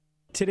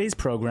Today's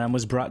program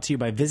was brought to you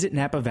by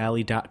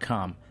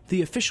VisitNapaValley.com,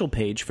 the official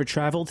page for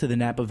travel to the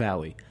Napa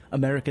Valley,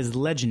 America's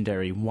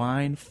legendary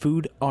wine,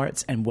 food,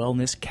 arts, and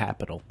wellness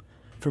capital.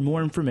 For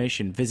more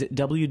information, visit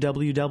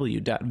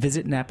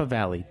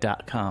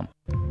www.visitnapavalley.com.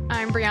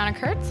 I'm Brianna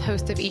Kurtz,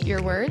 host of Eat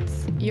Your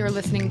Words. You're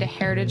listening to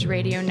Heritage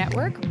Radio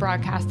Network,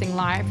 broadcasting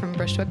live from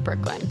Bushwick,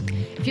 Brooklyn.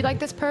 If you like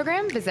this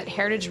program, visit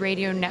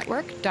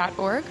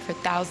heritageradionetwork.org for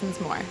thousands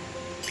more.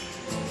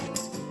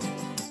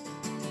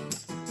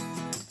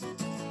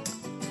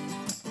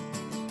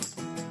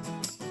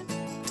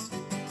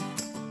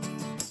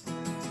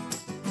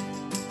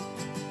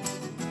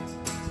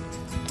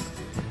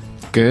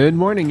 Good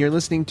morning. You're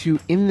listening to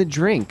In the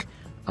Drink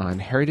on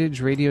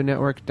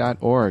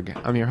heritageradionetwork.org.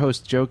 I'm your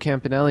host, Joe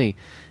Campanelli,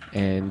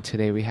 and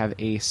today we have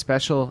a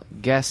special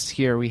guest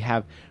here. We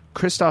have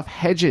Christoph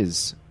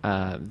Hedges,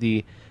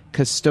 the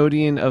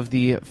custodian of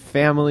the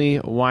family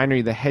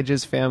winery, the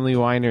Hedges Family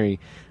Winery,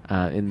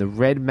 in the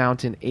Red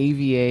Mountain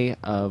AVA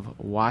of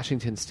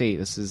Washington State.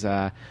 This is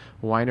a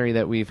winery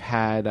that we've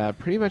had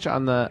pretty much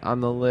on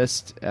the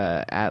list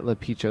at Le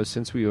Picho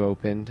since we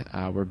opened.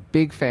 We're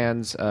big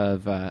fans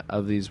of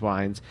these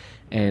wines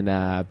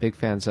and big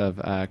fans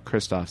of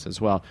Christoph's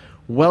as well.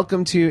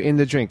 Welcome to In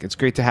the Drink. It's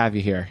great to have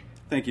you here.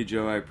 Thank you,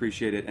 Joe. I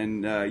appreciate it.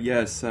 And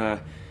yes,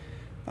 I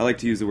like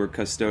to use the word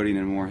custodian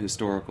in a more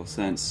historical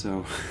sense.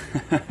 So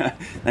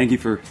thank you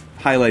for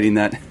highlighting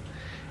that.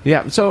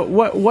 Yeah. So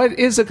what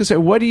is a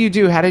custodian? What do you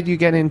do? How did you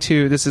get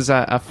into this? Is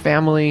a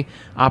family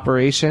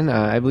operation.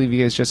 I believe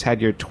you guys just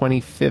had your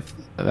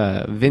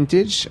 25th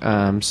vintage.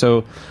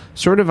 So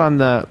sort of on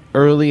the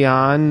early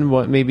on,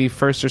 what maybe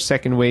first or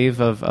second wave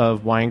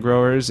of wine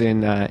growers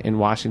in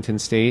Washington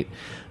State.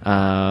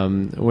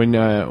 When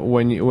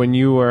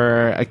you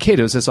were a kid,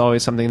 was this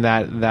always something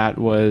that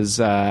was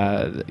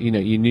you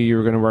knew you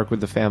were going to work with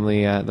the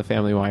family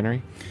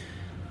winery?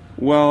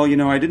 Well,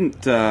 I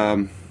didn't.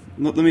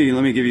 Let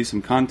me give you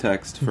some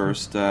context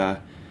first.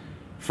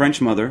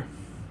 French mother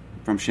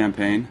from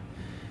Champagne,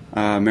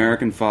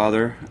 American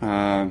father,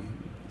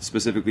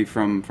 specifically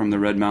from the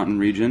Red Mountain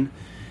region.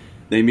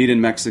 They meet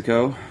in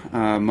Mexico.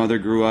 Mother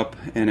grew up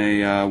in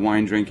a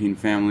wine-drinking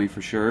family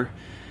for sure,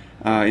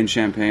 in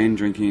Champagne,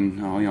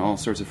 drinking all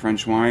sorts of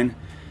French wine.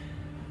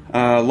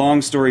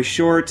 Long story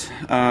short,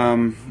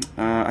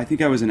 I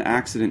think I was in an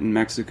accident in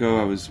Mexico.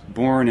 I was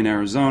born in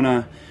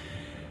Arizona.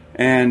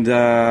 And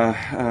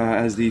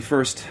as the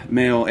first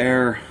male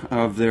heir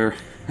of their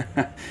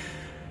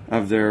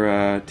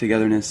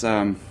togetherness,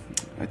 I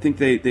think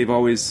they've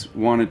always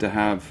wanted to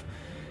have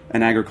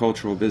an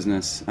agricultural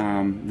business.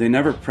 They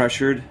never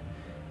pressured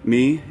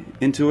me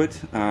into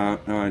it,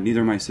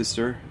 neither my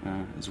sister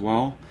as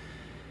well.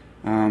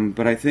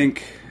 But I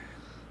think,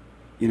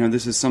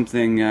 this is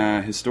something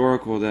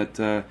historical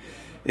that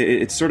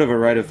it's sort of a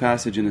rite of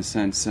passage in a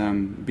sense,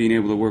 being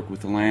able to work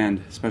with the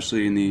land,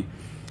 especially in the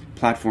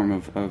platform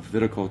of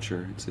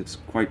viticulture. It's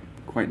quite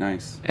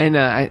nice. And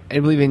I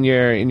believe in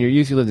your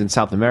youth you lived in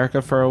South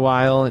America for a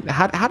while.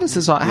 How does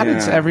this all? How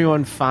does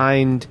everyone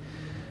find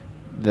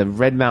the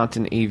Red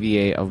Mountain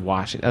AVA of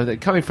Washington?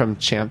 Coming from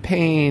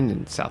Champagne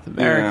and South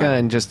America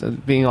and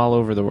just being all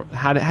over the world.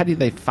 How do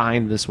they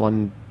find this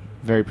one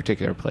very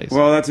particular place?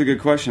 Well, that's a good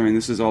question. I mean,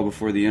 this is all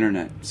before the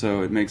internet,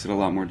 so it makes it a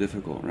lot more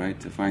difficult, right,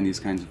 to find these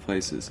kinds of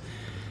places.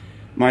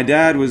 My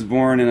dad was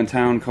born in a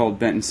town called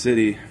Benton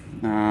City.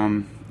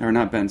 Or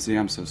not Benton City,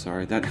 I'm so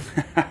sorry.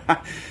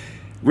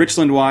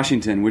 Richland,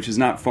 Washington, which is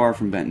not far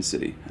from Benton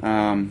City.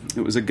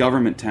 It was a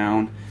government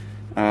town,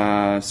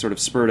 sort of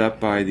spurred up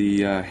by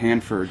the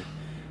Hanford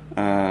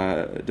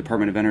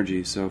Department of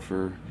Energy. So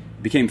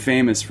became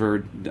famous for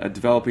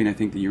developing, I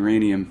think, the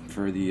uranium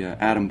for the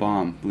atom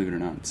bomb, believe it or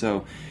not.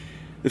 So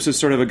this was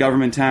sort of a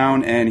government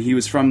town, and he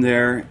was from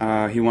there.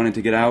 He wanted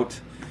to get out.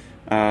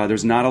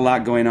 There's not a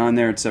lot going on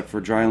there except for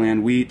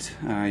dryland wheat.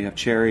 You have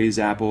cherries,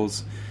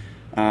 apples.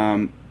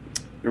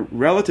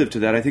 Relative to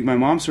that, I think my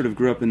mom sort of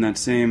grew up in that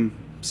same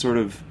sort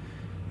of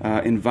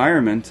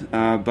environment,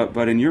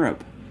 but in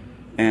Europe.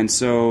 And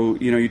so,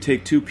 you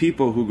take two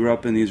people who grew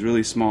up in these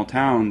really small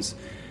towns,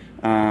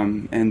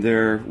 and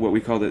they're what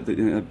we call the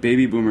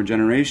baby boomer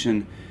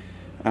generation.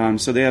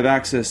 So they have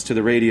access to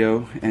the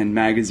radio and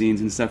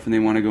magazines and stuff, and they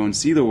want to go and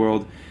see the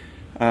world.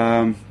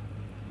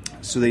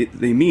 So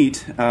they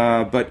meet,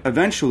 but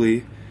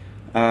eventually,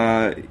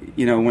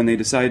 when they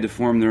decided to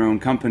form their own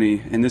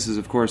company, and this is,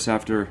 of course,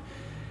 after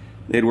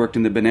they'd worked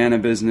in the banana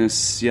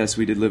business. Yes,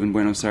 we did live in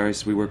Buenos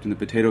Aires. We worked in the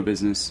potato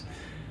business.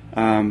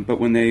 But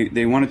when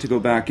they wanted to go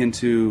back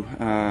into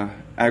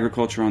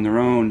agriculture on their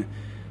own,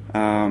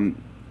 a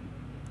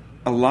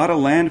lot of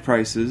land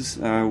prices,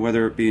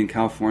 whether it be in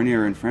California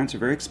or in France, are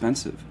very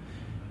expensive.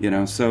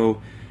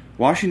 So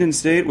Washington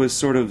State was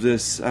sort of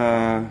this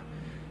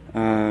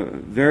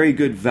very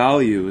good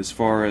value as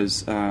far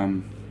as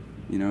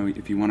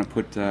if you want to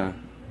put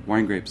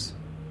wine grapes.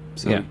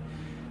 So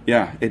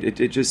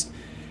it just.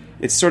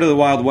 It's sort of the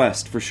Wild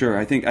West, for sure.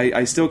 I think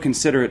I still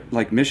consider it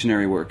like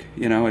missionary work.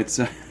 It's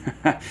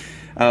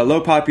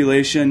low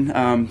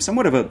population,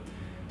 somewhat of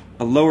a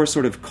lower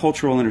sort of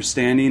cultural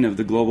understanding of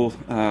the global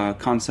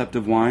concept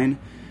of wine.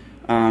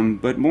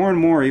 But more and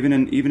more, even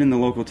in the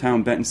local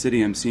town, Benton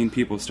City, I'm seeing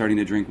people starting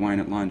to drink wine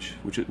at lunch,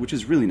 which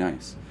is really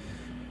nice.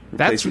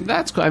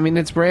 That's cool. I mean,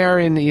 it's rare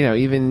in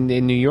even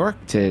in New York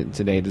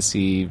today to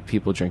see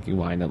people drinking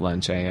wine at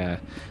lunch.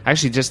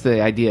 Actually, just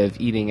the idea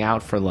of eating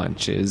out for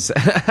lunch is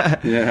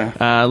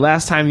yeah.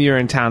 Last time you were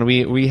in town,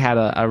 we had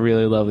a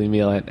really lovely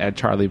meal at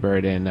Charlie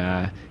Bird,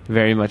 and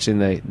very much in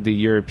the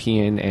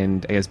European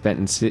and I guess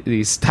Benton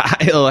City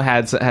style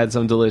had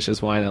some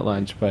delicious wine at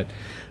lunch. But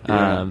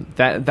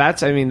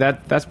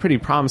that's pretty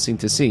promising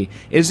to see.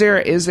 Is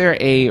there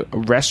a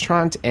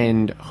restaurant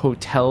and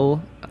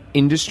hotel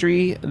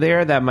industry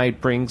there that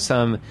might bring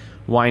some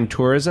wine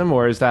tourism,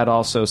 or is that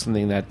also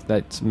something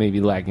that's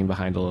maybe lagging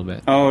behind a little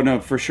bit? Oh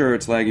no, for sure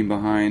it's lagging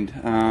behind.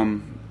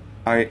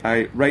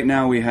 I right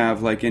now we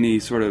have, like any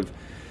sort of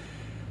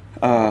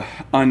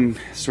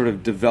sort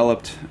of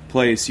developed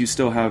place, you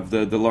still have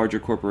the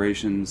larger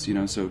corporations,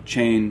 so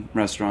chain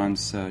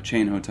restaurants,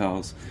 chain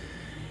hotels.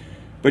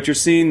 But you're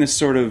seeing this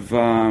sort of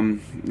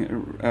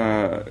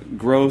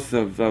growth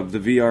of the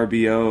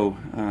VRBO,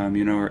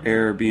 or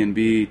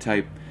Airbnb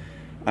type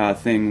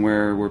thing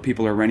where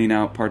people are renting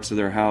out parts of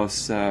their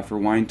house for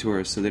wine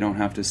tours, so they don't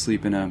have to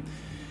sleep in a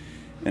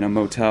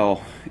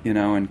motel,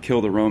 and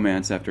kill the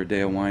romance after a day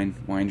of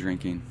wine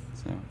drinking.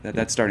 So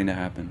that's starting to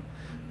happen.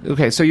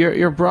 Okay, so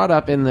you're brought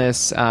up in this.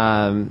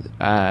 Sounds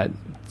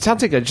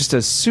like just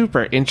a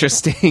super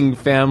interesting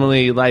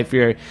family life.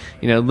 You're,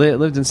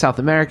 lived in South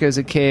America as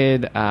a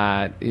kid,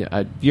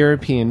 a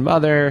European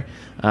mother,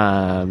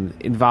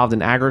 involved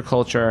in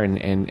agriculture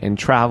and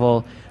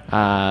travel.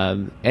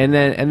 And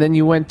then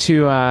you went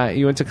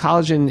to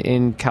college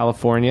in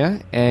California,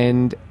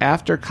 and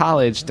after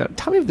college,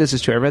 tell me if this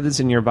is true. I read this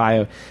in your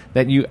bio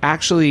that you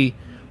actually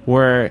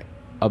were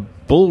a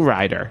bull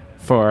rider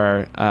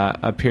for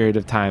a period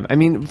of time. I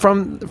mean,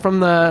 from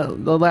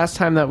the last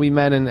time that we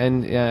met,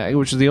 and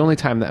which was the only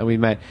time that we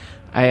met,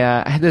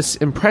 I had this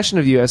impression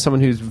of you as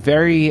someone who's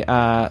very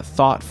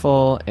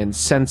thoughtful and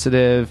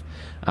sensitive.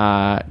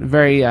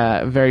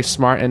 Very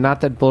smart, and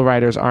not that bull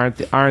riders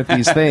aren't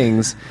these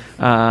things,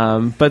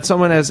 but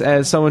someone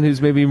as someone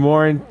who's maybe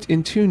more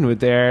in tune with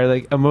their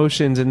like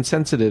emotions and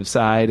sensitive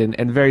side,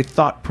 and very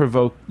thought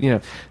provoke.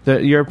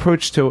 Your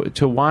approach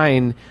to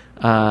wine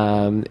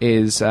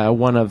is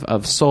one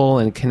of soul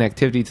and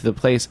connectivity to the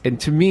place.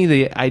 And to me,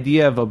 the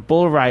idea of a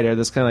bull rider,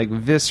 this kind of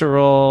like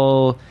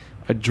visceral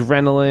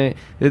adrenaline.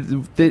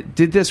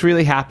 Did this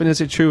really happen? Is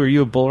it true? Are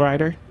you a bull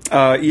rider?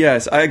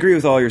 Yes, I agree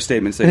with all your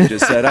statements that you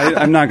just said.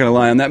 I'm not going to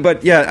lie on that.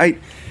 But yeah,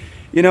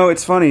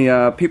 it's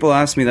funny. People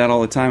ask me that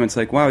all the time. It's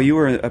like, wow, you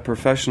were a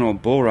professional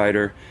bull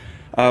rider.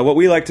 What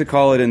we like to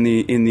call it in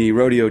the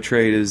rodeo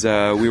trade is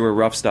we were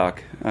rough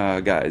stock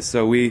guys.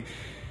 So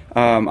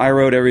I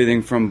rode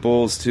everything from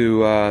bulls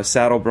to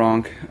saddle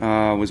bronc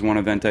was one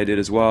event I did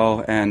as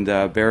well, and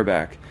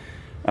bareback.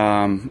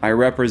 I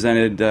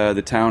represented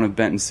the town of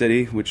Benton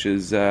City, which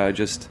is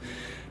just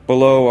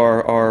below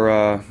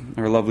our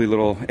lovely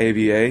little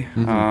AVA.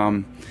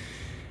 Mm-hmm.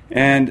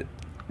 And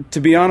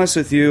to be honest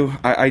with you,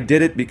 I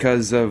did it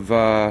because of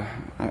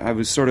I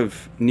was sort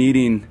of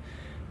needing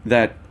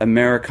that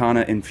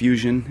Americana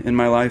infusion in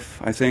my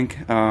life, I think.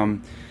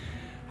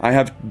 I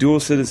have dual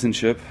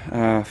citizenship,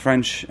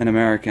 French and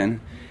American,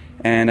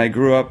 and I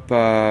grew up,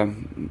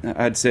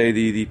 I'd say,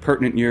 the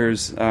pertinent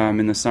years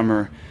in the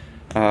summer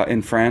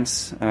in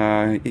France,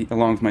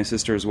 along with my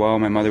sister as well.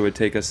 My mother would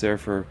take us there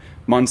for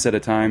months at a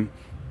time.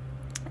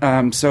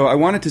 So I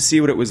wanted to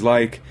see what it was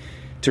like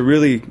to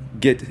really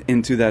get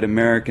into that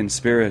American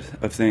spirit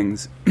of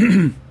things.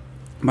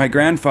 My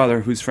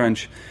grandfather, who's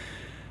French,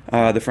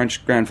 the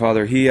French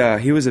grandfather,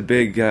 he was a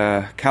big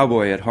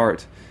cowboy at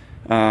heart.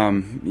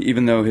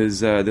 Even though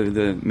his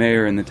the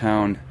mayor in the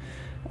town,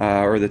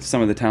 or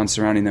some of the towns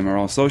surrounding them are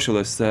all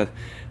socialists, the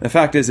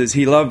fact is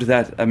he loved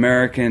that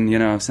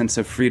American, sense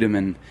of freedom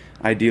and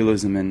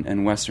idealism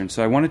and Western.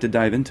 So I wanted to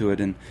dive into it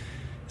and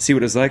see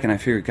what it's like, and I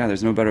figured, God,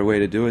 there's no better way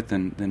to do it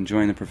than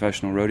join the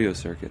professional rodeo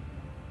circuit.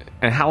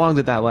 And how long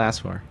did that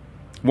last for?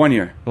 1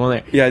 year. 1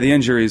 year. Yeah, the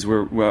injuries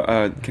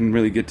can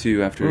really get to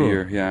you after a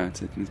year. Yeah,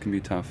 it can be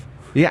tough.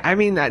 Yeah, I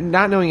mean,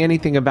 not knowing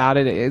anything about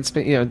it, it's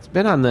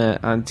been on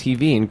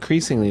TV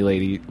increasingly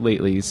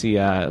lately. You see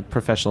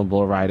professional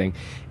bull riding.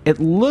 It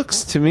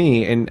looks to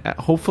me, and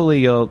hopefully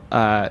you'll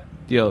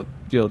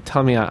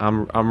tell me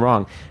I'm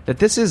wrong, that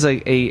this is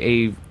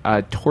a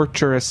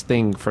torturous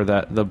thing for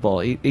the bull.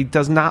 It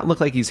does not look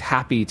like he's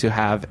happy to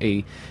have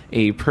a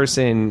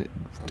person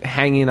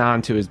hanging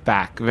on to his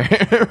back for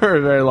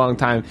a very long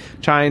time,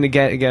 trying to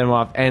get him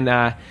off, and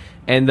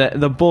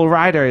the bull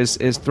rider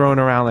is thrown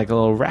around like a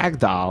little rag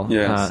doll.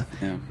 Yes.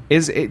 Yeah.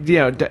 Is it,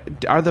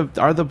 are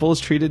the bulls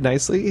treated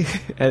nicely?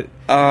 I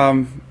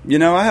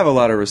have a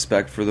lot of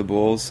respect for the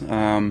bulls.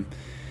 And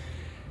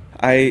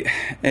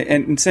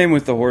same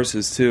with the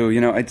horses too.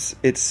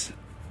 It's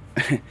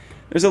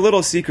there's a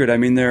little secret. I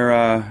mean,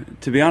 they're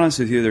to be honest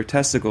with you, their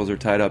testicles are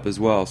tied up as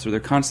well, so they're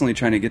constantly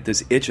trying to get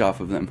this itch off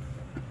of them.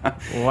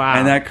 Wow.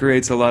 And that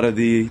creates a lot of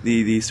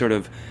the sort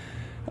of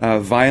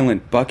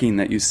violent bucking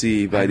that you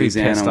see by these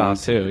animals. I'd be pissed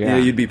off too. Yeah,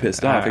 you'd be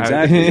pissed off.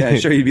 Exactly. Yeah,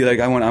 sure. You'd be like,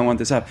 I want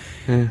this up.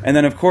 And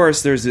then of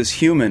course there's this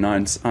human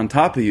on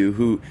top of you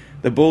who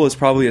the bull is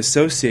probably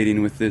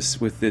associating with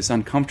this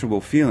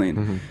uncomfortable feeling.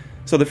 Mm-hmm.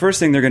 So the first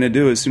thing they're going to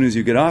do as soon as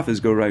you get off is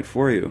go right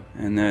for you,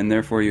 and then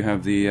therefore you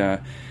have the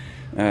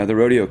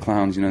rodeo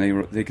clowns.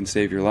 They can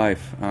save your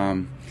life.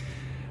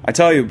 I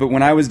tell you, but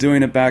when I was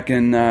doing it back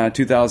in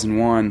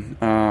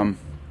 2001,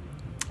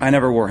 I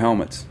never wore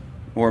helmets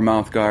or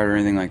mouth guard or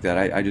anything like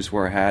that. I just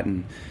wore a hat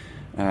and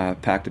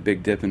packed a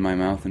big dip in my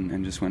mouth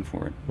and just went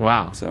for it.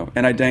 Wow. So,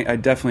 and I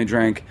definitely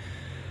drank.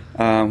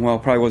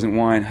 Probably wasn't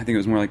wine. I think it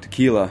was more like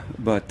tequila,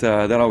 but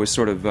that always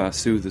sort of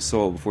soothed the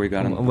soul before you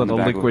got on a little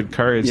liquid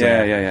courage.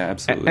 Yeah,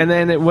 absolutely. And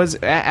then it was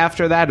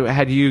after that.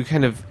 Had you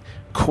kind of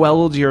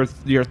quelled your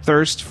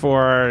thirst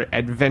for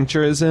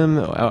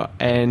adventurism,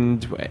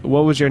 and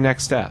what was your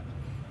next step?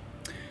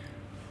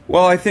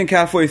 Well, I think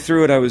halfway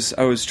through it, I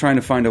was trying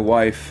to find a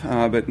wife,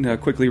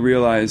 but quickly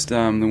realized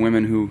the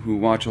women who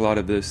watch a lot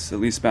of this, at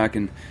least back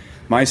in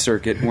my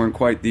circuit, weren't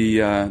quite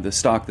the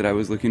stock that I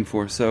was looking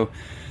for. So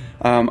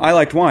I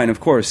liked wine, of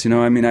course.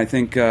 I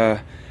think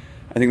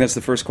that's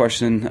the first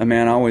question a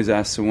man always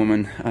asks a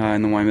woman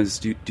in the wine business: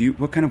 Do you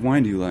what kind of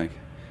wine do you like?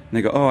 And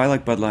they go, "Oh, I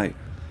like Bud Light."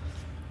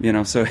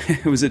 So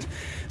it was it.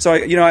 So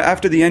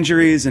after the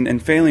injuries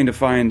and failing to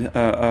find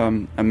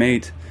a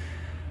mate,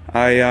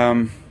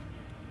 I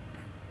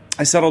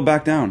settled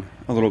back down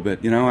a little bit.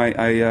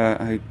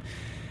 I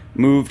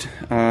moved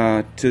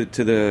to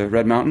the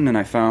Red Mountain, and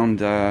I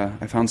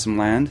found some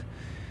land.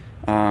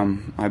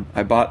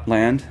 I bought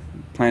land,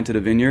 planted a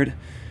vineyard.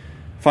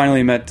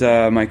 Finally met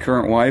my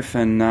current wife,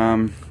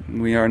 and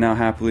we are now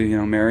happily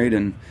married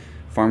and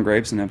farm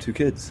grapes and have 2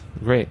 kids.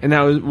 Great. And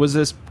now, was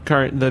this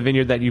the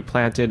vineyard that you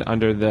planted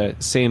under the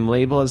same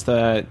label as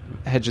the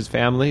Hedges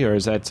family, or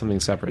is that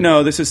something separate?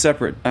 No, this is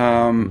separate.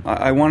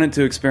 I wanted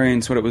to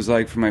experience what it was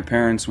like for my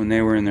parents when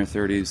they were in their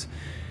 30s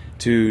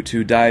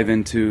to dive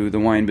into the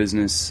wine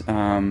business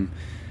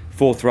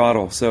full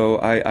throttle. So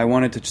I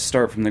wanted to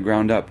start from the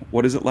ground up.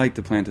 What is it like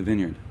to plant a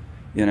vineyard?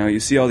 You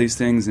see all these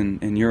things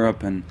in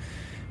Europe and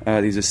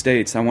these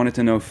estates. I wanted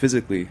to know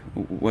physically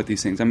what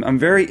these things. I'm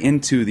very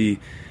into the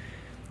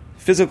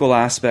physical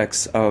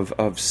aspects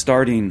of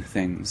starting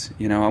things.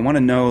 I want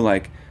to know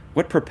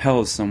what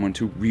propels someone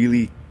to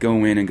really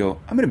go in and go,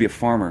 I'm going to be a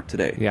farmer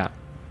today. Yeah.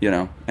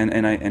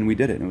 And we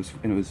did it.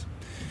 It was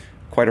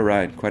quite a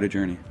ride, quite a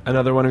journey.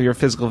 Another one of your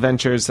physical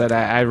ventures that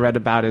I read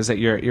about is that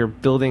you're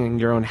building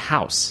your own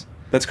house.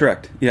 That's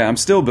correct. Yeah, I'm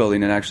still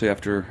building it actually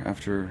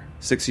after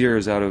 6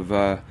 years out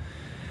of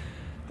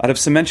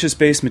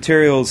cementitious-based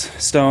materials,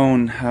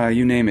 stone,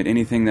 you name it,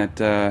 anything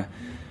that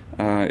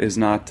is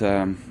not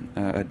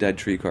a dead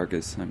tree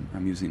carcass.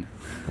 I'm using.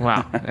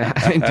 Wow.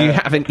 Do you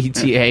have an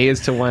ETA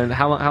as to when?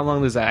 How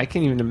long does that? I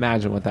can't even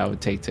imagine what that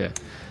would take to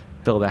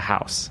build a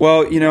house.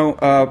 Well,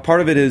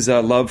 part of it is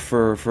love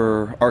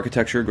for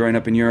architecture. Growing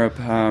up in Europe,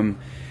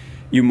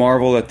 you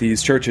marvel at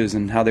these churches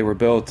and how they were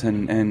built,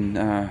 and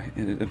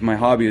my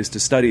hobby is to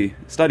study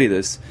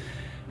this.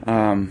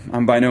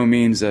 I'm by no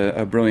means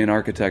a brilliant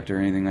architect or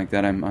anything like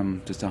that.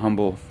 I'm just a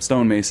humble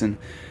stonemason.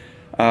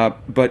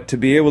 But to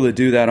be able to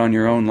do that on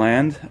your own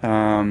land,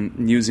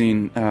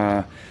 using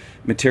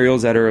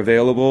materials that are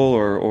available,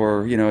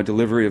 or a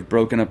delivery of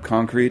broken up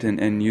concrete,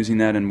 and using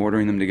that and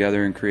mortaring them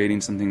together and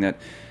creating something that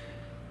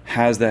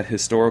has that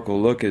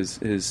historical look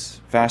is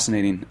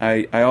fascinating.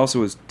 I also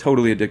was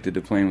totally addicted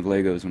to playing with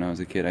Legos when I was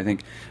a kid. I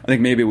think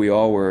maybe we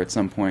all were at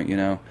some point,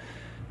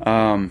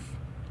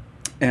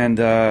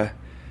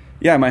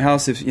 Yeah, my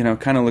house,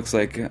 kind of looks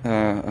like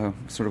a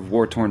sort of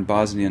war-torn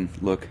Bosnian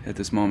look at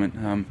this moment.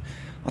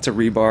 Lots of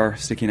rebar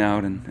sticking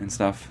out and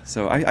stuff.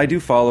 So I do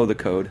follow the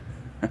code.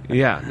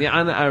 Yeah.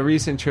 On a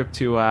recent trip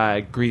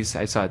to Greece,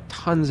 I saw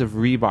tons of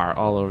rebar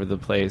all over the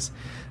place.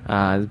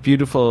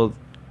 Beautiful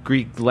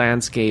Greek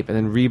landscape, and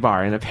then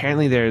rebar. And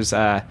apparently there's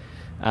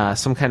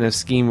some kind of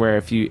scheme where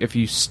if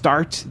you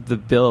start the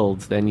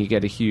build, then you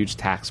get a huge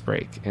tax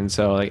break. And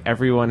so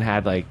everyone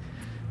had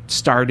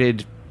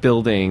started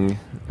building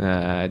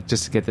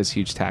just to get this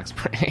huge tax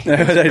break.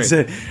 I'd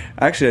say,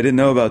 actually, I didn't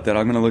know about that.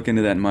 I'm going to look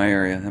into that in my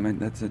area.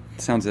 That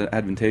sounds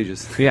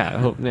advantageous. Yeah.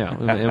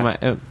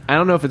 I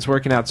don't know if it's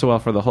working out so well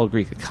for the whole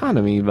Greek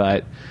economy,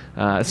 but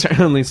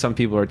certainly some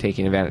people are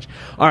taking advantage.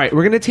 All right,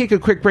 we're going to take a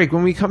quick break.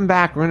 When we come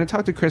back, we're going to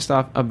talk to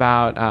Christoph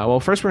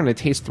about, first we're going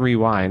to taste 3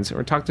 wines.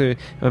 We're going to talk to him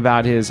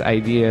about his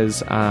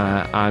ideas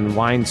on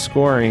wine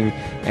scoring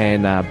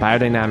and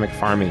biodynamic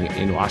farming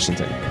in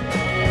Washington.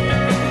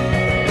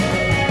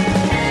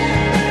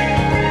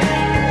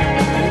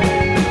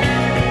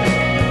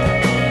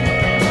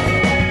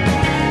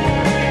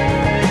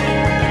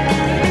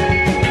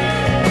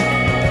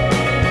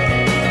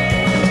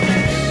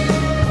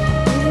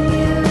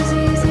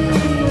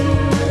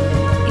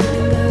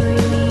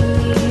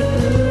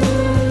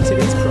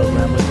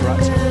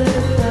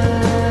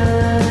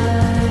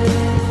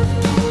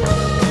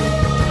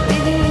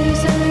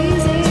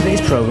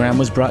 program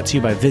was brought to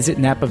you by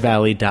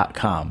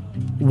VisitNapaValley.com.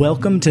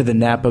 Welcome to the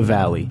Napa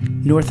Valley,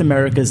 North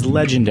America's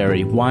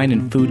legendary wine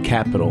and food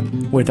capital,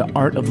 where the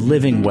art of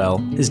living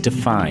well is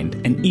defined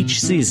and each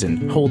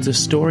season holds a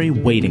story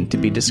waiting to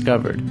be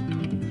discovered.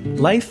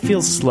 Life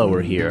feels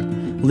slower here,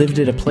 lived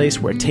at a place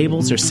where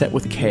tables are set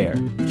with care.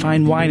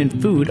 Fine wine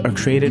and food are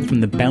created from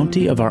the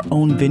bounty of our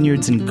own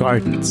vineyards and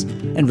gardens,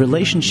 and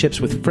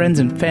relationships with friends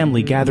and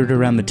family gathered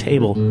around the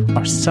table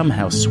are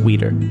somehow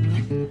sweeter.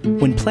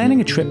 When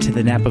planning a trip to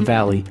the Napa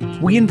Valley,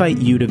 we invite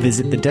you to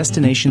visit the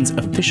destination's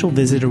official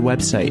visitor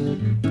website,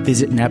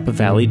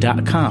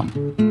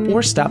 visitnapavalley.com,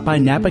 or stop by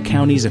Napa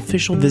County's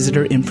official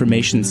visitor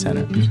information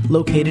center,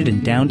 located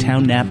in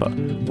downtown Napa,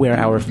 where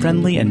our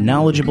friendly and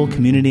knowledgeable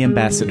community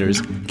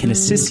ambassadors can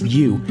assist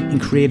you in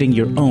creating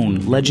your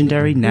own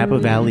legendary Napa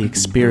Valley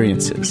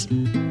experiences.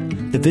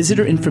 The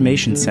Visitor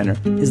Information Center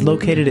is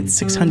located at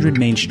 600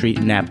 Main Street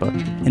in Napa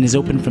and is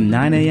open from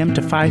 9 a.m.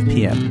 to 5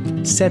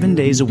 p.m., 7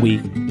 days a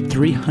week,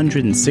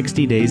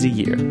 360 days a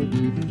year.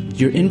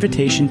 Your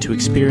invitation to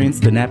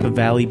experience the Napa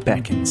Valley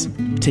beckons.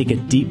 Take a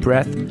deep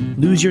breath,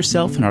 lose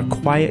yourself in our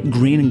quiet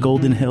green and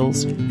golden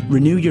hills,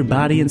 renew your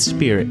body and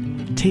spirit,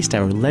 taste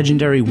our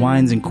legendary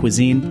wines and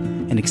cuisine,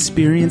 and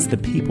experience the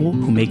people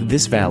who make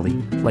this valley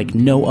like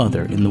no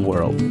other in the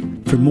world.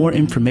 For more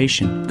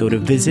information, go to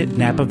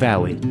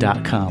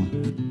visitnapavalley.com.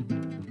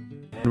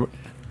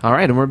 All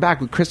right, and we're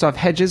back with Christoph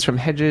Hedges from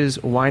Hedges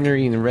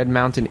Winery in Red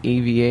Mountain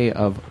AVA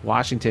of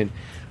Washington.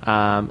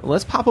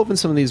 Let's pop open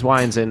some of these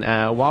wines, and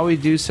while we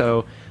do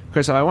so,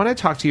 Christoph, I want to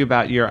talk to you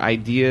about your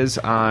ideas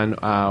on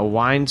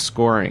wine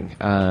scoring.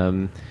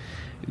 I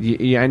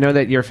know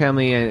that your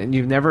family and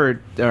you've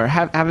never or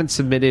haven't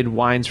submitted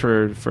wines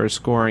for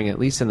scoring, at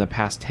least in the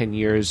past 10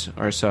 years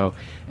or so.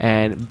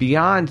 And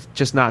beyond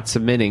just not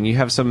submitting, you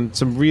have some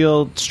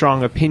real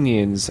strong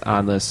opinions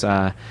on this.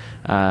 I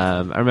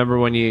remember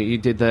when you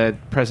did the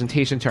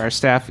presentation to our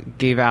staff,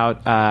 gave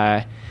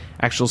out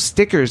actual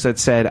stickers that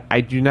said,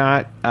 "I do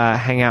not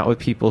hang out with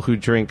people who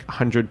drink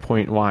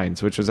 100-point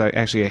wines," which was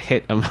actually a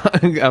hit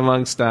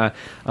amongst the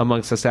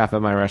staff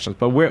at my restaurant.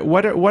 But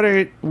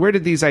where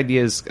did these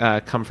ideas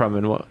come from,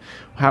 and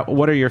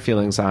what are your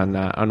feelings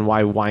on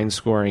why wine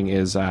scoring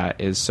is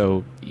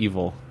so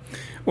evil?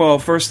 Well,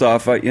 first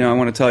off, I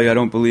want to tell you I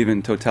don't believe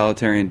in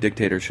totalitarian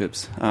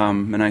dictatorships,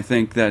 and I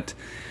think that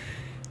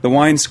the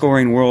wine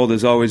scoring world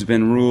has always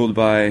been ruled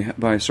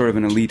by sort of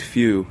an elite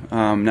few.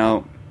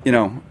 Now,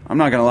 I'm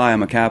not going to lie,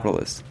 I'm a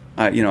capitalist.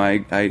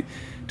 I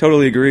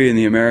totally agree in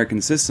the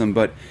American system,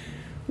 but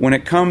when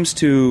it comes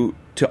to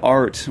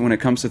art, when it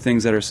comes to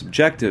things that are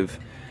subjective,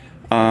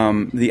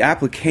 the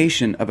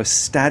application of a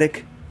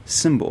static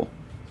symbol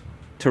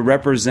to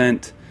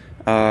represent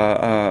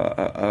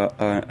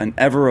an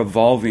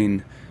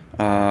ever-evolving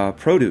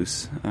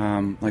produce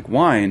like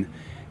wine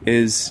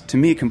is, to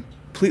me,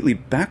 completely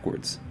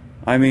backwards.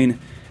 I mean,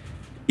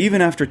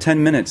 even after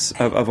 10 minutes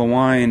of a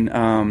wine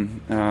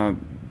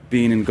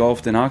being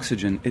engulfed in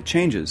oxygen, it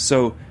changes.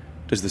 So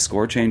does the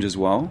score change as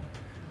well?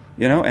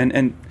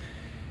 And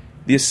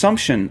the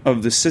assumption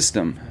of the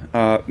system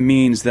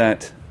means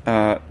that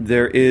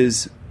there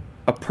is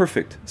a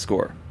perfect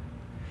score.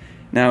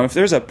 Now, if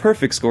there's a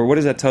perfect score, what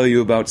does that tell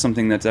you about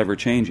something that's ever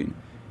changing?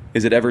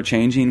 Is it ever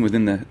changing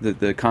within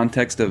the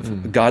context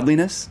of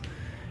godliness?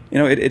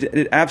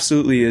 It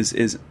absolutely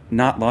is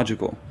not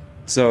logical.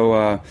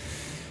 So,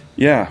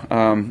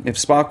 if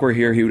Spock were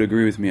here, he would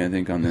agree with me, I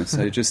think, on this.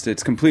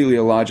 It's completely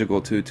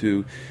illogical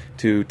to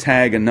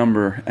tag a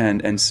number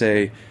and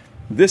say,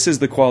 this is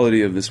the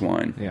quality of this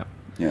wine. Yeah.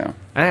 Yeah.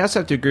 And I also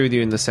have to agree with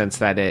you in the sense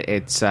that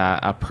it's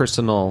a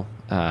personal,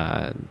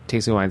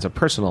 tasting wine is a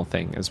personal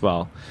thing as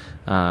well.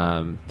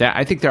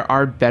 I think there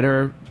are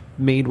better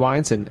made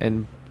wines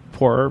and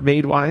poorer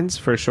made wines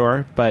for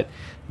sure, but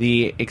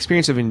the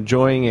experience of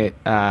enjoying it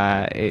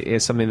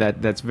is something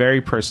that's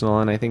very personal,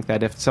 and I think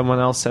that if someone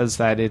else says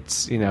that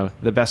it's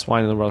the best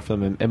wine in the world for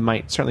them,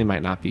 it certainly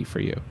might not be for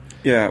you.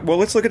 Yeah, well,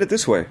 let's look at it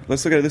this way.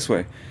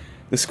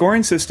 The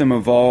scoring system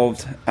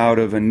evolved out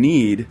of a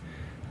need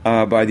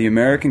by the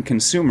American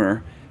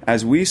consumer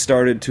as we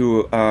started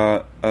to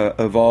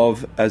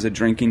evolve as a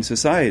drinking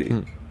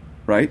society,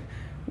 right?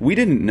 We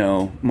didn't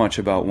know much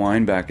about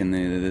wine back in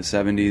the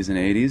 70s and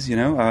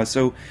 80s,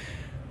 so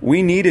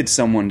we needed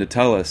someone to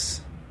tell us,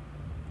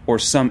 or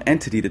some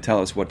entity to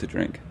tell us what to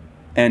drink.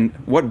 And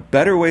what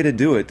better way to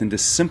do it than to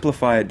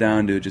simplify it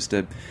down to just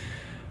a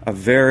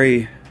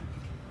very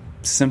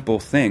simple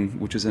thing,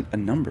 which is a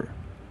number.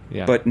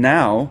 Yeah. But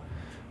now,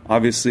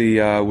 obviously,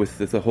 with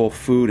the whole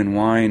food and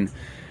wine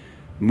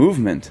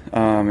movement,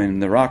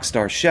 and the rock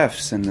star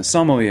chefs and the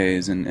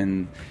sommeliers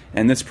and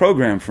this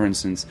program, for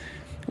instance,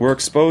 we're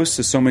exposed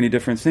to so many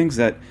different things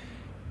that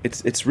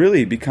it's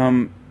really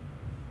become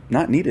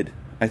not needed.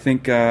 I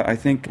think.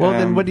 Well,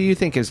 then, what do you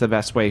think is the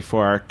best way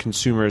for our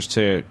consumers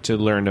to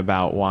learn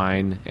about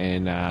wine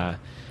and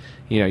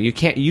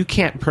you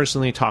can't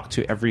personally talk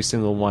to every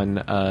single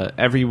one,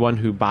 everyone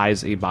who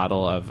buys a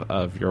bottle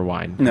of your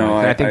wine. No,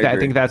 I think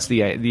agree. that's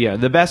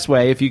the best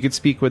way. If you could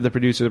speak with the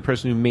producer, the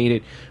person who made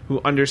it,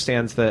 who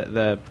understands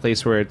the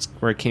place where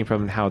it came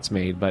from and how it's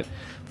made. But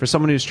for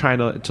someone who's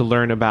trying to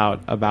learn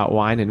about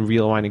wine and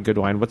real wine and good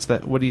wine,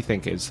 what do you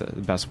think is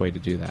the best way to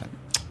do that?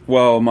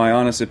 Well, my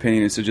honest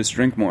opinion is to just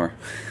drink more.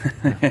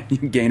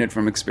 You gain it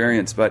from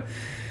experience. But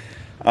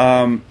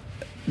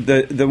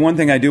the one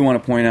thing I do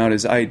want to point out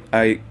is I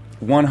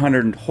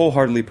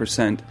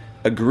 100%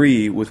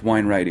 agree with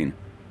wine writing.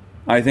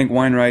 I think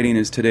wine writing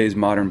is today's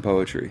modern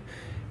poetry.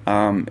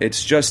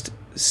 It's just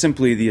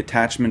simply the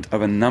attachment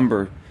of a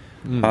number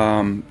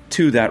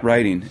to that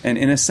writing. And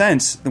in a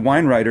sense, the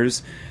wine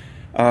writers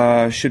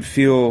should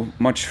feel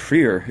much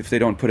freer if they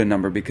don't put a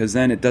number, because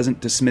then it doesn't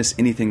dismiss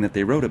anything that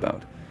they wrote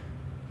about.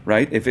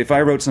 Right? If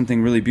I wrote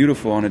something really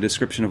beautiful on a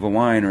description of a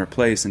wine or a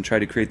place and try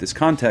to create this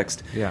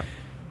context,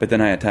 but then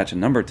I attach a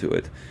number to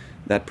it,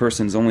 that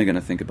person's only going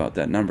to think about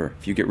that number.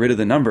 If you get rid of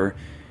the number,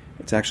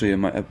 it's actually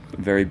a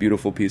very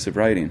beautiful piece of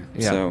writing.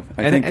 Yeah. So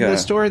I think the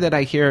story that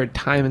I hear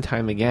time and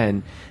time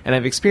again, and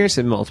I've experienced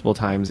it multiple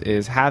times,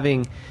 is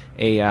having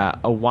a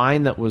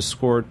wine that was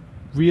scored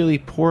really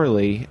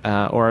poorly,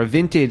 or a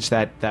vintage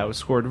that was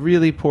scored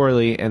really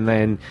poorly, and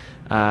then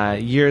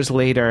years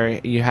later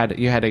you had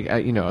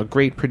a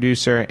great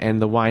producer,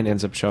 and the wine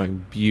ends up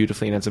showing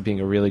beautifully and ends up being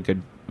a really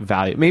good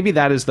value. Maybe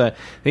that is the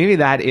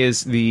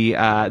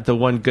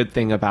one good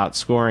thing about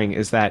scoring,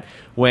 is that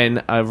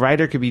when a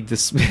writer could be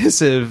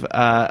dismissive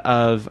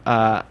of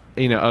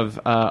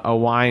a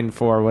wine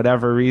for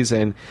whatever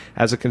reason,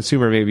 as a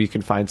consumer, maybe you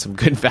can find some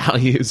good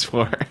values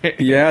for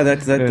it. Yeah,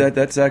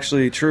 that's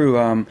actually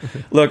true.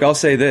 Look, I'll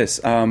say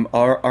this.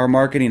 Our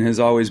marketing has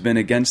always been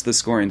against the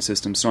scoring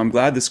system, so I'm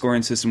glad the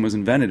scoring system was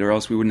invented, or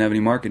else we wouldn't have any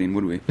marketing,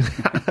 would we?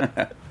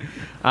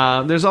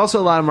 There's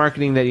also a lot of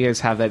marketing that you guys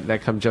have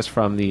that come just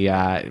from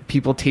the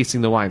people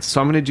tasting the wines.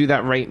 So I'm going to do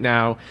that right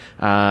now.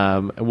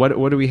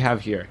 What do we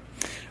have here?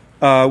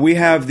 We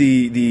have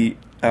the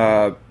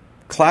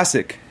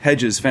classic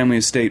Hedges Family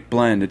Estate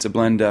blend. It's a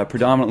blend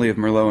predominantly of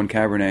Merlot and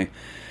Cabernet,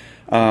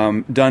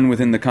 done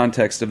within the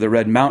context of the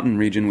Red Mountain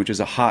region, which is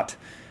a hot,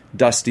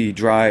 dusty,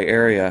 dry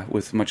area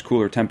with much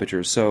cooler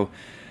temperatures. So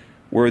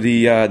we're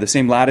the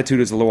same latitude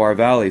as the Loire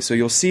Valley. So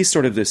you'll see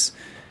sort of this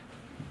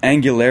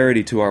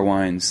angularity to our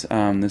wines,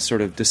 this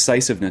sort of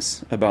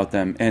decisiveness about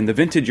them. And the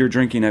vintage you're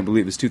drinking, I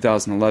believe, is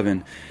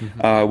 2011,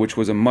 which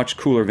was a much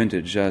cooler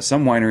vintage.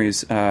 Some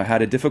wineries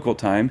had a difficult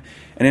time,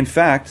 and in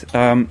fact,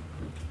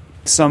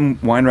 some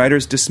wine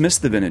writers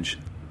dismissed the vintage,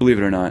 believe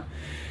it or not.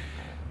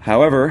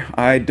 However,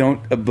 I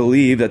don't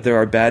believe that there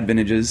are bad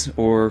vintages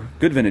or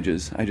good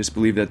vintages. I just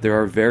believe that there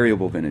are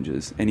variable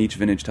vintages, and each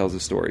vintage tells a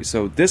story.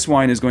 So this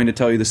wine is going to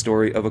tell you the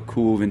story of a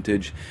cool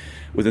vintage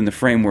within the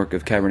framework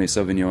of Cabernet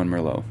Sauvignon and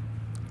Merlot.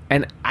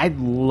 And I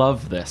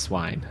love this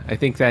wine. I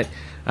think that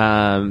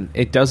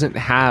it doesn't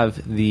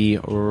have the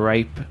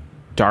ripe,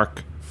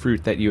 dark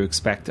fruit that you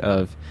expect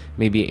of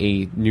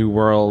maybe a New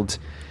World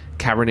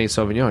Cabernet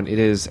Sauvignon.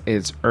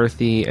 It's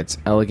earthy, it's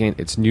elegant,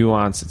 it's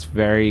nuanced, it's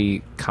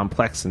very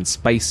complex and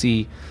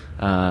spicy.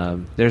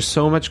 There's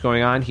so much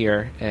going on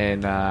here,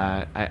 and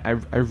I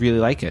really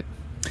like it.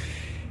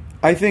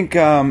 I think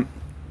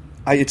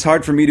it's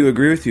hard for me to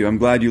agree with you. I'm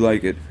glad you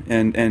like it,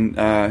 and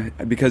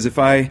because if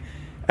I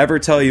ever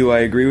tell you I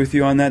agree with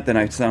you on that, then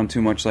I sound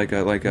too much like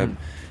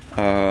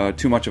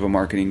too much of a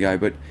marketing guy.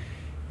 But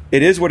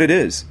it is what it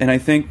is, and I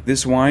think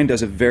this wine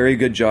does a very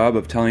good job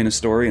of telling a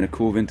story in a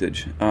cool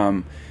vintage.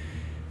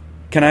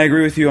 Can I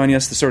agree with you on,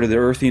 yes, the sort of the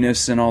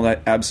earthiness and all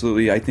that?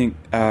 Absolutely. I think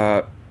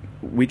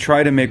we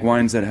try to make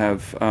wines that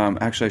have,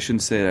 actually I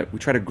shouldn't say that, we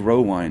try to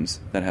grow wines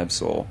that have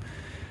soul.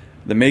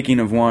 The making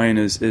of wine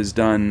is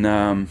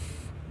done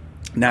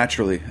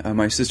naturally.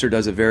 My sister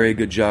does a very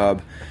good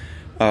job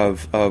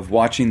of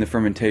watching the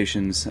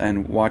fermentations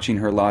and watching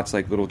her lots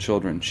like little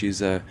children.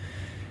 She's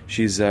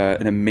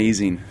an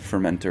amazing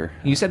fermenter.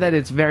 You said that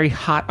it's very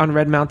hot on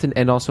Red Mountain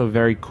and also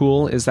very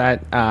cool. Is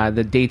that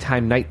the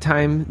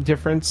daytime-nighttime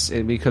difference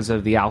because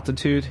of the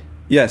altitude?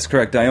 Yes,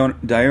 correct.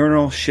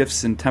 Diurnal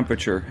shifts in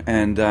temperature,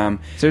 and so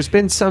there's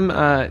been some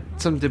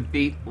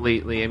debate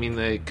lately. I mean,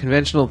 the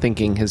conventional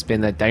thinking has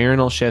been that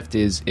diurnal shift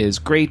is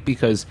great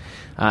because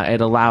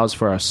it allows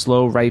for a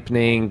slow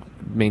ripening,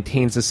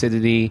 maintains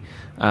acidity.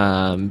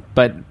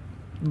 But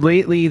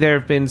lately, there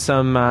have been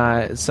some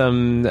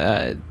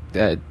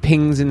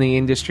pings in the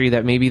industry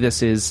that maybe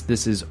this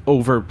is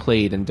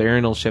overplayed and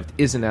diurnal shift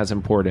isn't as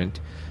important.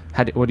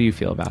 What do you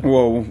feel about it?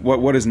 Well,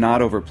 what is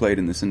not overplayed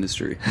in this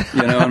industry?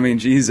 I mean,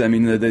 geez, I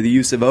mean the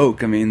use of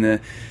oak. I mean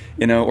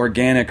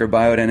organic or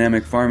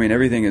biodynamic farming.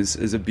 Everything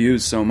is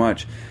abused so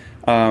much.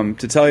 To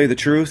tell you the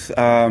truth,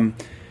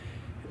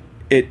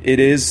 it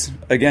is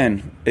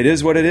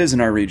what it is in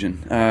our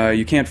region.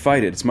 You can't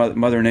fight it. It's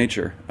Mother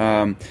Nature.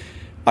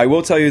 I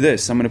will tell you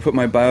this. I'm going to put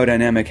my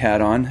biodynamic hat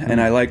on, and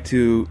I like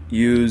to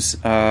use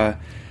the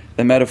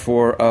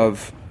metaphor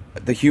of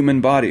the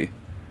human body.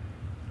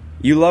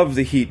 You love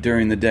the heat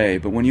during the day,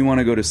 but when you want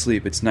to go to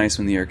sleep, it's nice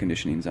when the air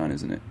conditioning's on,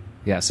 isn't it?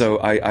 Yes. So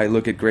I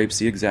look at grapes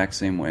the exact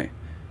same way.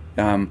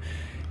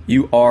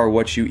 You are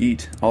what you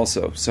eat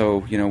also.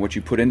 So, what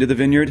you put into the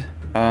vineyard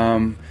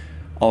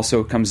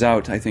also comes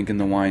out, I think, in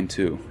the wine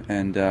too.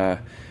 And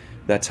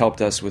that's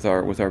helped us with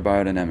our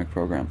biodynamic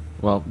program.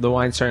 Well, the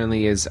wine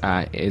certainly is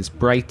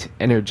bright,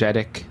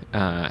 energetic,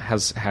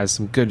 has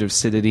some good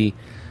acidity.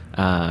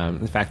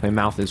 In fact, my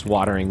mouth is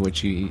watering,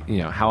 which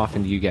how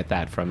often do you get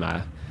that from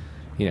a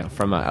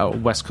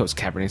West Coast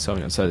Cabernet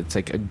Sauvignon? So it's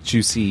like a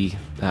juicy,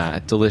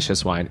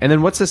 delicious wine. And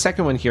then what's the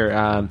second one here?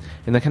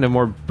 In the kind of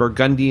more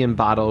Burgundian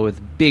bottle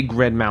with big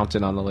Red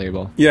Mountain on the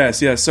label.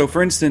 Yes. So,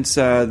 for instance,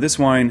 this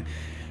wine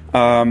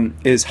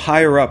is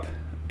higher up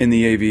in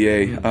the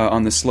AVA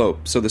on the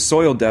slope. So the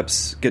soil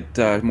depths get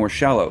more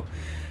shallow.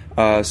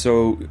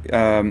 So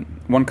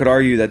one could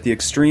argue that the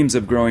extremes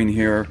of growing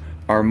here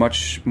are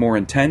much more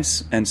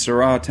intense, and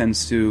Syrah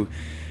tends to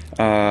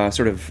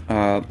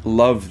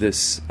love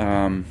this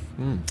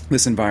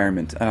this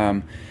environment.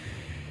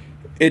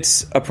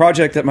 It's a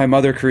project that my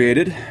mother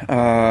created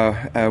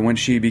when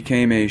she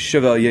became a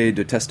Chevalier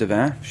de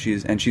Testevin.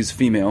 She's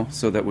female,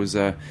 so that was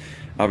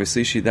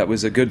obviously that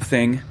was a good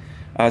thing.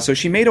 So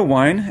she made a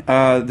wine,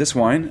 this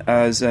wine,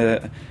 as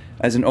an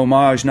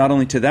homage not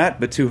only to that,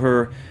 but to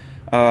her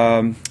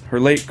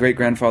late great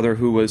grandfather,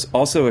 who was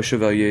also a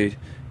Chevalier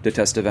de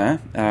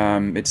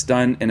Testevin. It's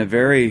done in a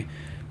very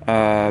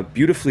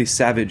beautifully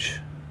savage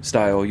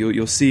style.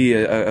 You'll see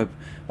a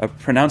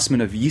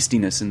pronouncement of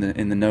yeastiness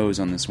in the nose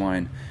on this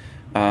wine.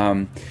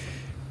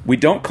 We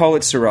don't call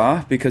it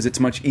Syrah because it's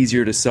much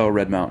easier to sell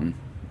Red Mountain,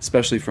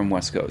 especially from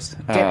West Coast.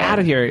 Get out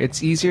of here.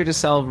 It's easier to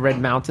sell Red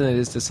Mountain than it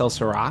is to sell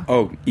Syrah?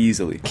 Oh,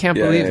 easily. Can't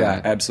believe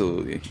that.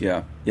 Absolutely.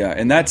 Yeah.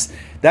 And that's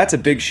a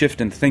big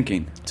shift in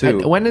thinking, too.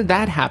 And when did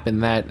that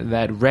happen,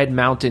 that Red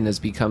Mountain has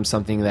become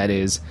something that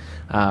is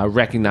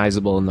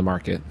recognizable in the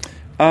market?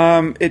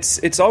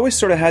 It's always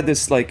sort of had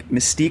this like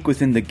mystique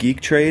within the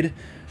geek trade,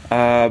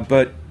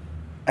 but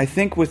I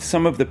think with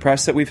some of the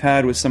press that we've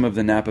had with some of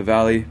the Napa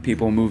Valley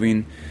people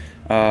moving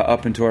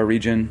up into our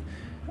region,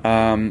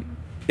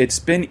 it's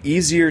been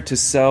easier to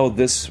sell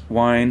this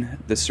wine,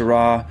 the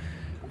Syrah,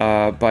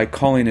 by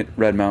calling it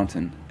Red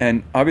Mountain.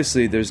 And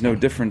obviously there's no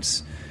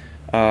difference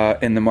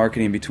in the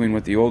marketing between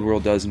what the old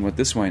world does and what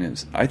this wine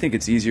is. I think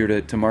it's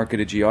easier to market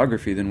a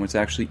geography than what's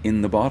actually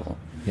in the bottle.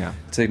 Yeah,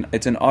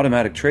 it's an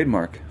automatic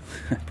trademark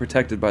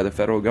protected by the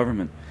federal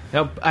government.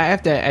 Now, I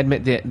have to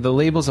admit that the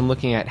labels I'm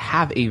looking at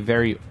have a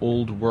very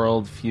old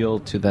world feel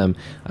to them.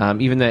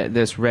 Even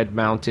this Red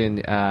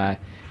Mountain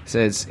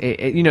says,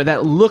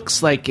 that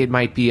looks like it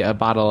might be a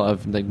bottle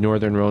of like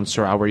Northern Rhone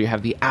Syrah, where you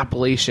have the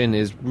appellation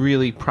is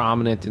really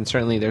prominent, and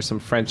certainly there's some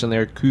French in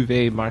there,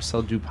 Cuvée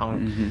Marcel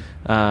Dupont.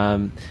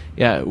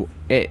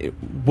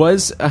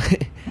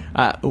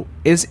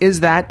 Is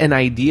that an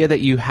idea that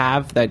you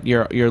have, that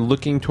you're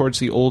looking towards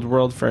the old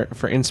world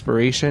for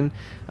inspiration?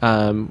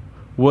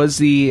 Was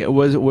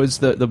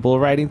the bull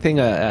riding thing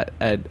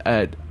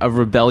a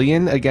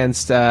rebellion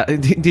against?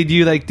 Did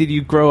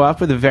you grow up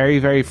with a very,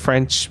 very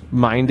French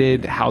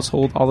minded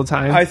household all the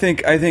time? I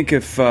think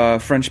if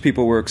French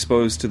people were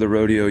exposed to the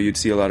rodeo, you'd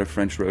see a lot of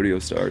French rodeo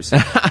stars.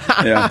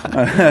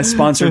 Yeah,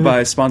 sponsored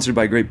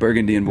by Great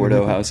Burgundy and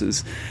Bordeaux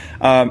houses.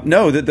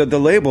 No, the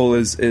label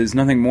is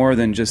nothing more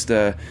than just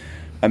a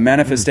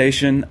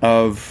manifestation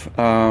of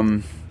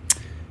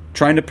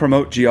trying to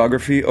promote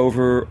geography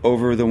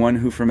over the one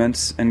who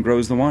ferments and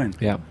grows the wine.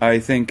 Yeah. I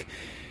think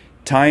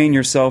tying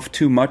yourself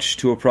too much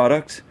to a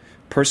product,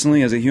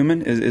 personally as a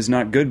human, is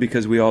not good,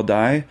 because we all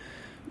die,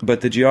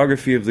 but the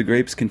geography of the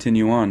grapes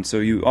continue on. So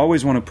you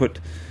always want to put,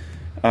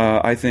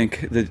 I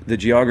think, the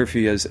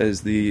geography as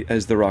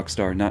the rock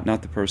star,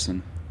 not the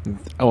person.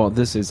 Oh, well,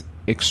 this is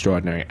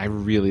extraordinary. I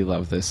really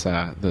love this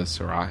the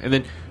Syrah. And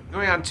then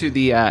going on to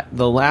the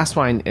last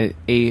wine,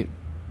 a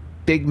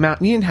big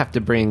mountain. You didn't have to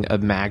bring a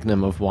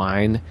magnum of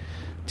wine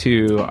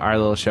to our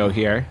little show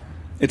here.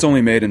 It's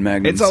only made in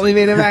magnums. It's only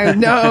made in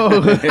magnums.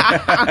 No.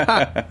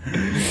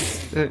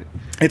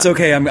 It's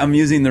okay. I'm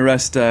using the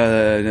rest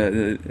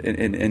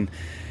in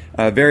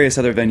various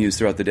other venues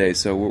throughout the day,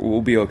 so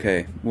we'll be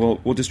okay.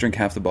 We'll just drink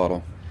half the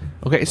bottle.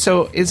 Okay,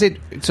 so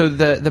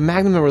the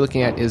magnum that we're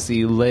looking at is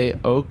the Les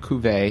Hauts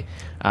Cuvées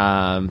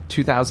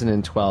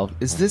 2012.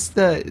 This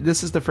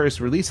is the first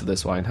release of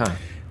this wine, huh?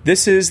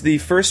 This is the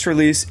first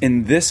release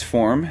in this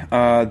form.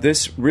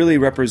 This really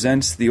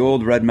represents the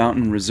old Red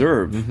Mountain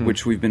Reserve,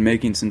 which we've been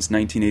making since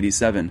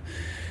 1987.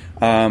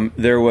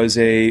 There was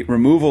a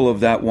removal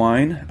of that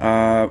wine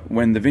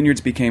when the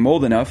vineyards became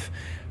old enough.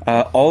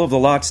 All of the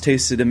lots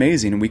tasted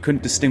amazing, and we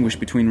couldn't distinguish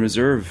between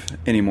reserve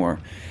anymore.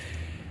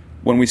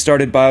 When we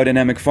started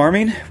biodynamic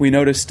farming, we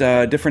noticed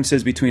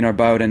differences between our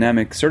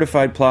biodynamic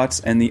certified plots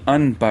and the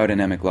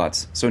unbiodynamic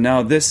lots. So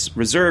now this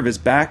reserve is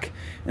back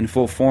in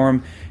full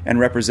form and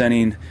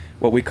representing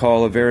what we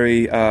call a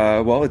very,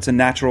 it's a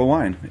natural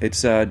wine.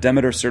 It's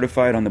Demeter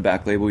certified on the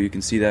back label. You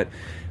can see that.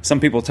 Some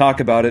people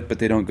talk about it, but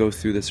they don't go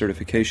through the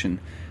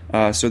certification.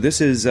 So this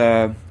is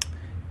a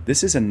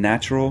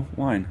natural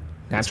wine.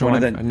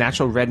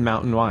 Natural red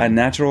mountain wine. A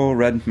natural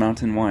red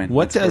mountain wine.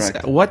 What That's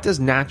correct. What does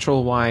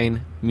natural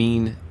wine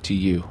mean to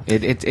you?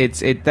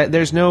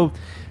 There's no.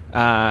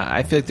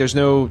 I feel like there's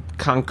no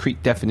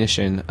concrete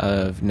definition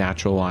of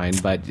natural wine,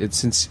 but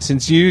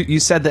since you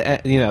said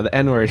the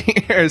N word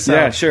here, so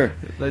yeah, sure,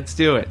 let's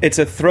do it. It's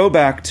a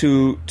throwback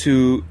to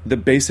the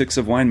basics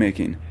of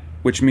winemaking,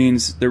 which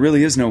means there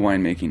really is no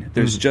winemaking.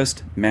 There's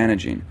just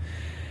managing.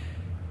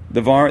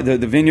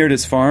 The vineyard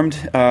is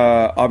farmed,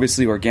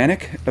 obviously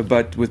organic,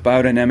 but with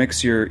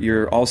biodynamics,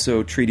 you're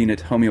also treating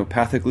it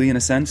homeopathically in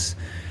a sense.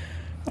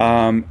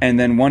 And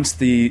then once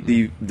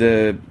the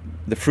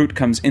fruit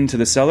comes into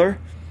the cellar,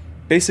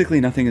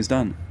 basically nothing is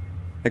done,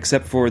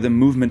 except for the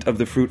movement of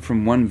the fruit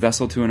from one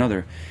vessel to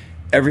another.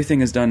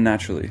 Everything is done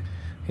naturally.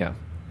 Yeah.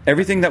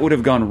 Everything that would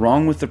have gone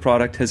wrong with the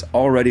product has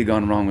already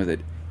gone wrong with it,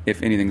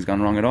 if anything's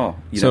gone wrong at all.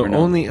 So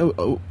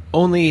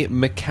only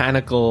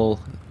mechanical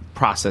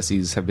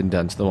processes have been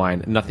done to the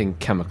wine, nothing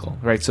chemical,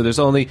 right? So there's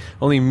only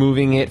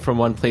moving it from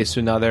one place to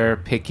another,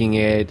 picking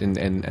it, and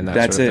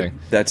that sort of thing.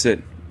 That's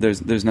it.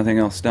 There's nothing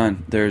else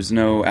done. There's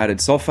no added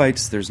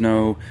sulfites. There's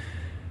no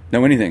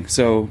anything.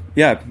 So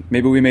yeah,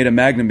 maybe we made a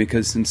Magnum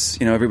because since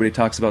everybody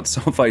talks about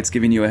sulfites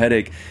giving you a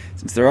headache,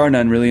 since there are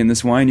none really in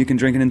this wine, you can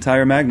drink an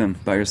entire Magnum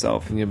by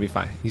yourself and you'll be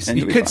fine. You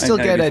you'll could be still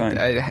fine. get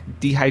a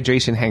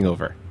dehydration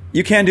hangover.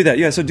 You can do that,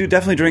 yeah. So do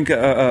definitely drink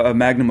a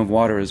Magnum of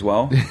water as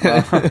well.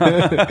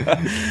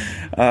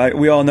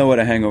 We all know what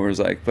a hangover is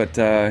like, but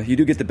you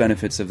do get the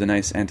benefits of the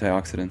nice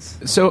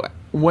antioxidants. So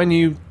when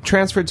you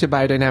transferred to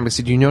biodynamics,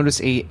 did you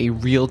notice a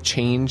real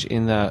change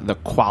in the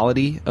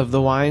quality of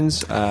the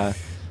wines?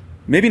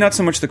 Maybe not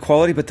so much the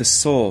quality, but the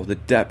soul, the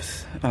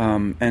depth,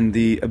 and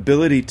the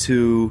ability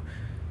to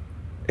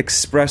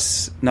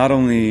express not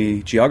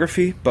only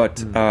geography, but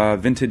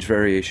vintage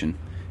variation.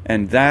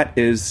 And that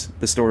is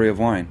the story of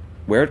wine.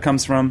 Where it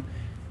comes from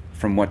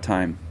what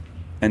time.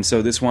 And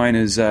so this wine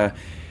is it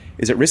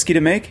risky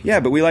to make? Yeah,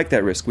 but we like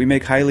that risk. We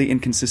make highly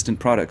inconsistent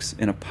products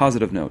in a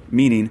positive note,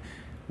 meaning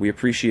we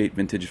appreciate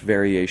vintage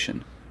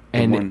variation.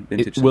 And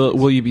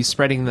will you be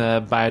spreading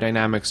the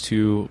biodynamics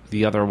to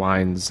the other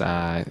wines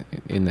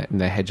in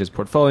the Hedges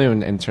portfolio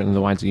and certainly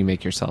the wines that you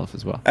make yourself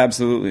as well?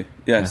 Absolutely,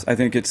 yes. Yeah. I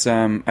think it's.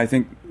 I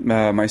think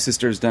my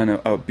sister's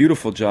done a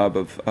beautiful job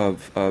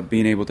of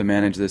being able to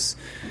manage this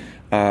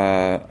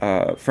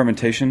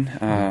fermentation,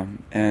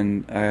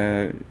 and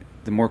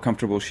the more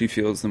comfortable she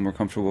feels, the more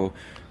comfortable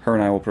her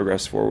and I will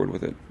progress forward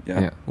with it.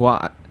 Yeah.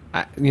 Well,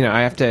 I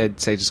have to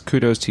say just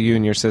kudos to you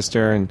and your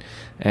sister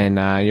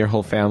and your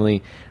whole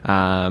family.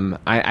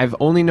 I've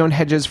only known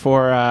Hedges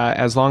for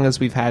as long as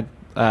we've had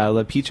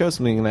Le Picho,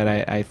 something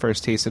that I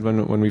first tasted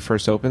when we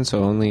first opened,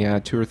 so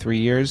only 2 or 3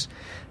 years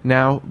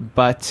now.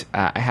 But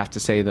I have to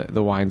say that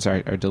the wines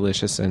are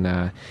delicious,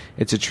 and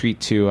it's a treat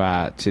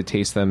to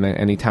taste them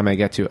anytime I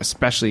get to,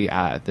 especially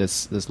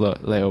this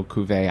Leo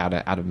Cuvée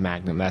out of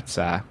Magnum. That's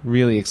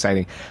really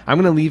exciting. I'm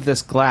going to leave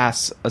this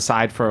glass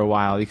aside for a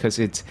while because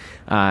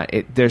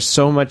there's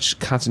so much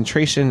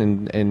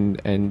concentration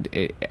and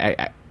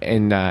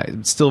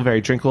it's still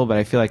very drinkable, but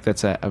I feel like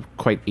that's a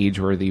quite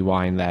age-worthy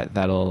wine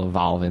that'll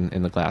evolve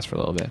in the glass for a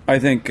little bit. I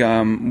think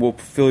we'll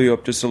fill you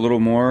up just a little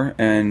more,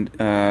 and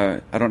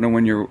I don't know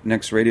when your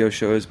next radio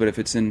show is, but if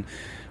it's in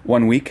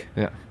 1 week,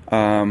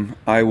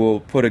 I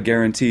will put a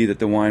guarantee that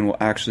the wine will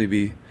actually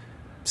be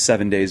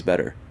 7 days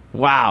better.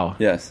 Wow.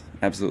 Yes,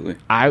 absolutely.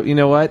 You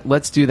know what?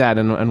 Let's do that,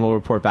 and we'll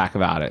report back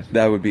about it.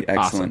 That would be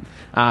excellent.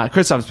 Awesome.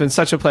 Christoph, it's been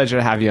such a pleasure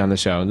to have you on the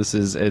show.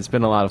 It's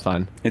been a lot of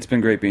fun. It's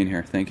been great being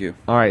here. Thank you.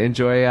 All right,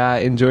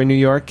 enjoy New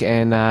York,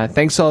 and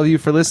thanks to all of you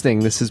for listening.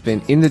 This has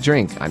been In the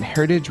Drink on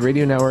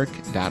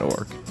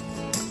heritageradionetwork.org.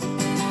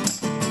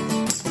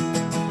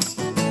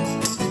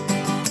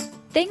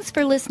 Thanks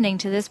for listening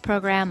to this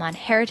program on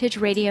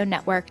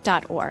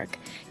heritageradionetwork.org.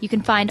 You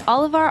can find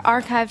all of our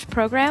archived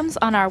programs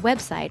on our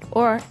website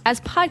or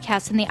as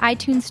podcasts in the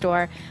iTunes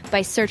Store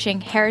by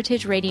searching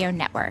Heritage Radio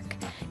Network.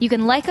 You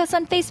can like us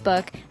on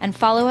Facebook and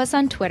follow us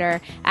on Twitter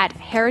at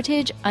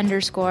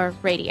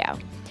heritage_radio.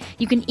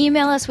 You can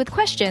email us with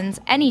questions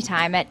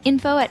anytime at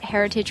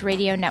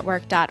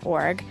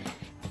info@heritageradionetwork.org.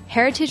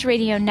 Heritage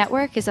Radio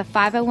Network is a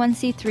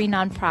 501c3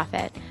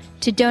 nonprofit.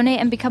 To donate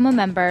and become a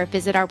member,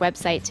 visit our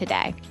website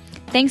today.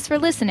 Thanks for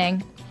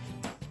listening.